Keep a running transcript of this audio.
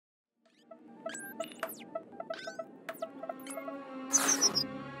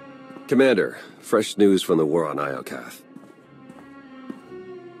Commander, fresh news from the war on Iokath.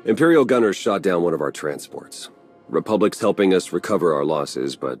 Imperial gunners shot down one of our transports. Republic's helping us recover our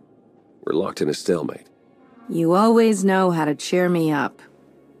losses, but we're locked in a stalemate. You always know how to cheer me up.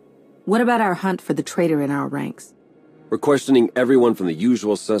 What about our hunt for the traitor in our ranks? We're questioning everyone from the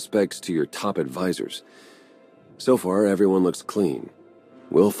usual suspects to your top advisors. So far, everyone looks clean.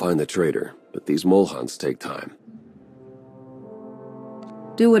 We'll find the traitor, but these mole hunts take time.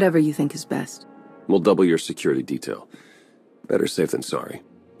 Do whatever you think is best. We'll double your security detail. Better safe than sorry.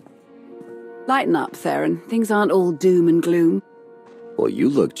 Lighten up, Theron. Things aren't all doom and gloom. Well, you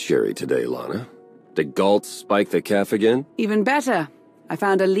look cheery today, Lana. Did Galt spike the calf again? Even better. I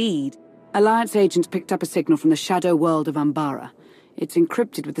found a lead. Alliance agents picked up a signal from the shadow world of Umbara. It's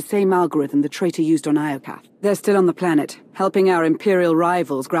encrypted with the same algorithm the traitor used on Iokath. They're still on the planet, helping our Imperial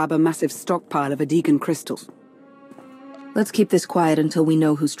rivals grab a massive stockpile of Adegan crystals. Let's keep this quiet until we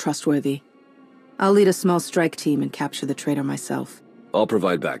know who's trustworthy. I'll lead a small strike team and capture the traitor myself. I'll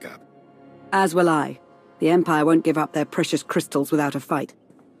provide backup. As will I. The Empire won't give up their precious crystals without a fight.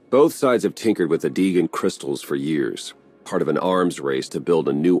 Both sides have tinkered with Adegan crystals for years, part of an arms race to build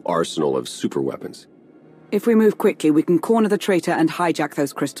a new arsenal of superweapons. If we move quickly, we can corner the traitor and hijack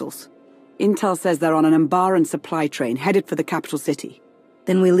those crystals. Intel says they're on an Umbaran supply train headed for the capital city.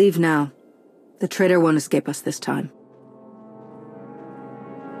 Then we leave now. The traitor won't escape us this time.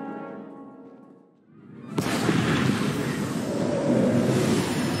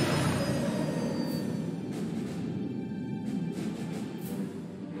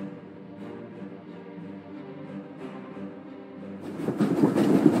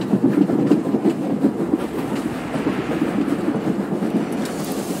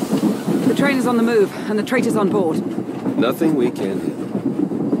 The train is on the move, and the traitor's on board. Nothing we can't handle.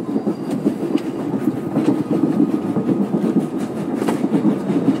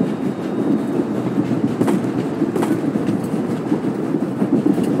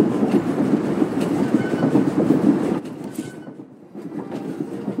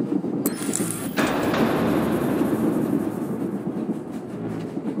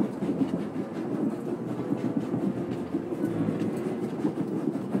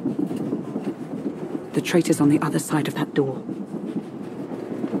 The traitor's on the other side of that door.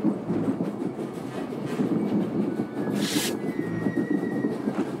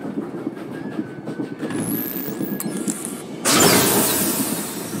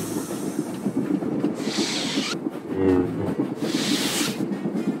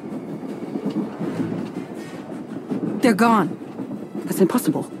 They're gone. That's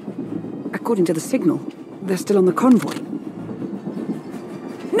impossible. According to the signal, they're still on the convoy.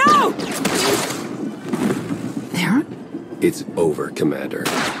 No! It's over, Commander. In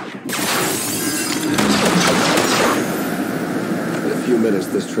a few minutes,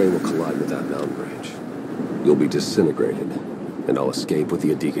 this train will collide with that mountain range. You'll be disintegrated, and I'll escape with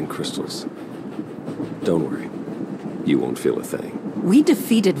the Adegan crystals. Don't worry. You won't feel a thing. We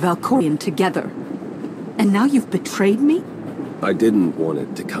defeated Valkorion together. And now you've betrayed me? I didn't want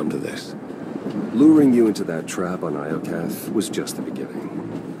it to come to this. Luring you into that trap on Iokath was just the beginning.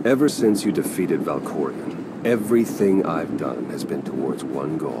 Ever since you defeated Valkorion, everything I've done has been towards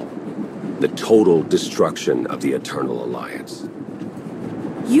one goal. The total destruction of the Eternal Alliance.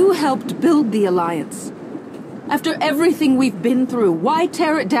 You helped build the Alliance. After everything we've been through, why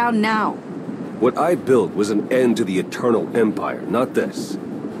tear it down now? What I built was an end to the Eternal Empire, not this.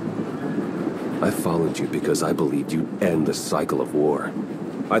 I followed you because I believed you'd end the cycle of war.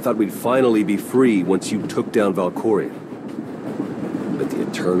 I thought we'd finally be free once you took down Valkorion. But the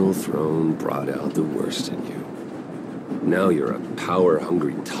Eternal Throne brought out the worst in you. Now you're a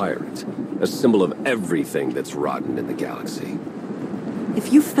power-hungry tyrant, a symbol of everything that's rotten in the galaxy.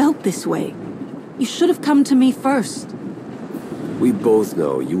 If you felt this way, you should have come to me first. We both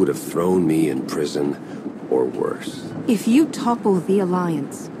know you would have thrown me in prison, or worse. If you topple the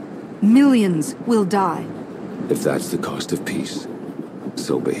Alliance, millions will die. If that's the cost of peace,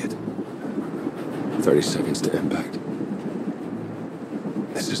 so be it. 30 seconds to impact.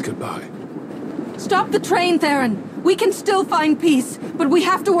 This is goodbye. Stop the train, Theron! We can still find peace, but we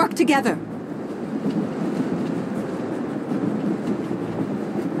have to work together.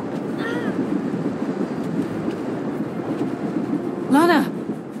 Lana!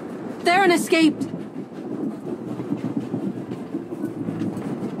 Theron escaped!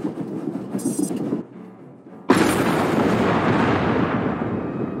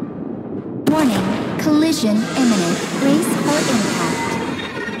 Warning, collision imminent. Brace for impact.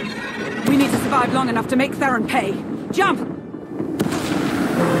 We need to survive long enough to make Theron pay. Jump!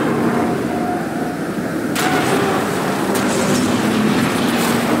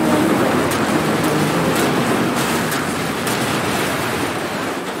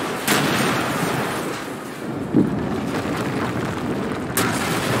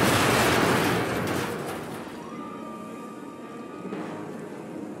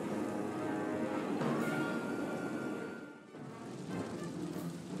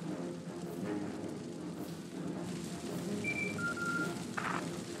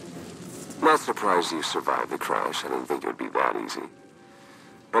 Not surprised you survived the crash. I didn't think it would be that easy.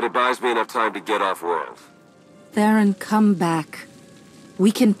 But it buys me enough time to get off-world. Theron, come back.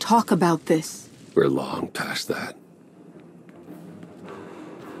 We can talk about this. We're long past that.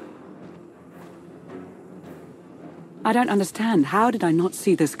 I don't understand. How did I not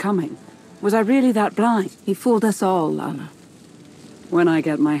see this coming? Was I really that blind? He fooled us all, Lana. When I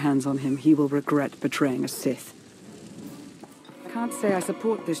get my hands on him, he will regret betraying a Sith. I can't say I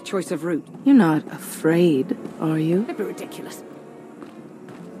support this choice of route. You're not afraid, are you? It'd be ridiculous.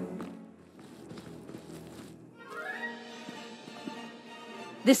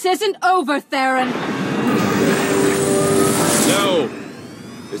 This isn't over, Theron! No!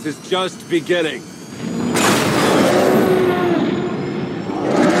 This is just beginning.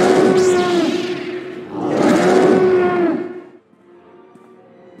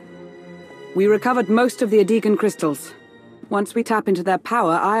 We recovered most of the Adegan crystals. Once we tap into their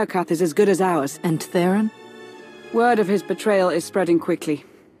power, Iokath is as good as ours. And Theron? Word of his betrayal is spreading quickly.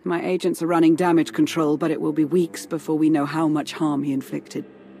 My agents are running damage control, but it will be weeks before we know how much harm he inflicted.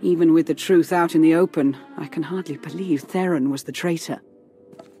 Even with the truth out in the open, I can hardly believe Theron was the traitor.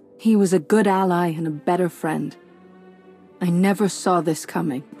 He was a good ally and a better friend. I never saw this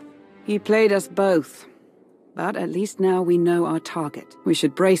coming. He played us both. But at least now we know our target. We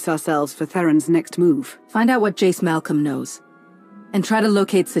should brace ourselves for Theron's next move. Find out what Jace Malcolm knows. And try to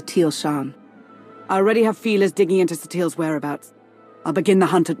locate Satil Shan. I already have feelers digging into Satil's whereabouts. I'll begin the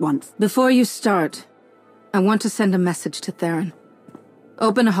hunt at once. Before you start, I want to send a message to Theron.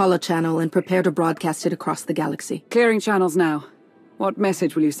 Open a holochannel and prepare to broadcast it across the galaxy. Clearing channels now. What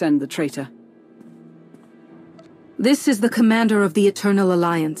message will you send the traitor? This is the commander of the Eternal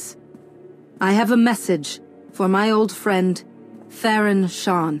Alliance. I have a message for my old friend, Theron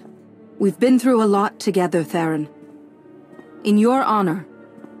Shan. We've been through a lot together, Theron. In your honor,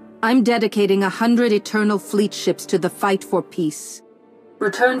 I'm dedicating 100 Eternal Fleet ships to the fight for peace.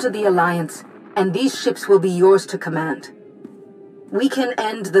 Return to the Alliance, and these ships will be yours to command. We can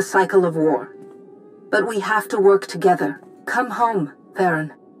end the cycle of war, but we have to work together. Come home,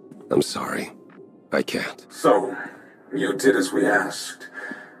 Theron. I'm sorry. I can't. So, you did as we asked.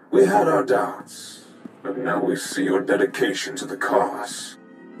 We had our doubts, but now we see your dedication to the cause.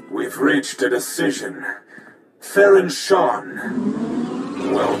 We've reached a decision. Theron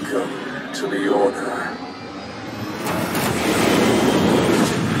Shan, welcome to the Order.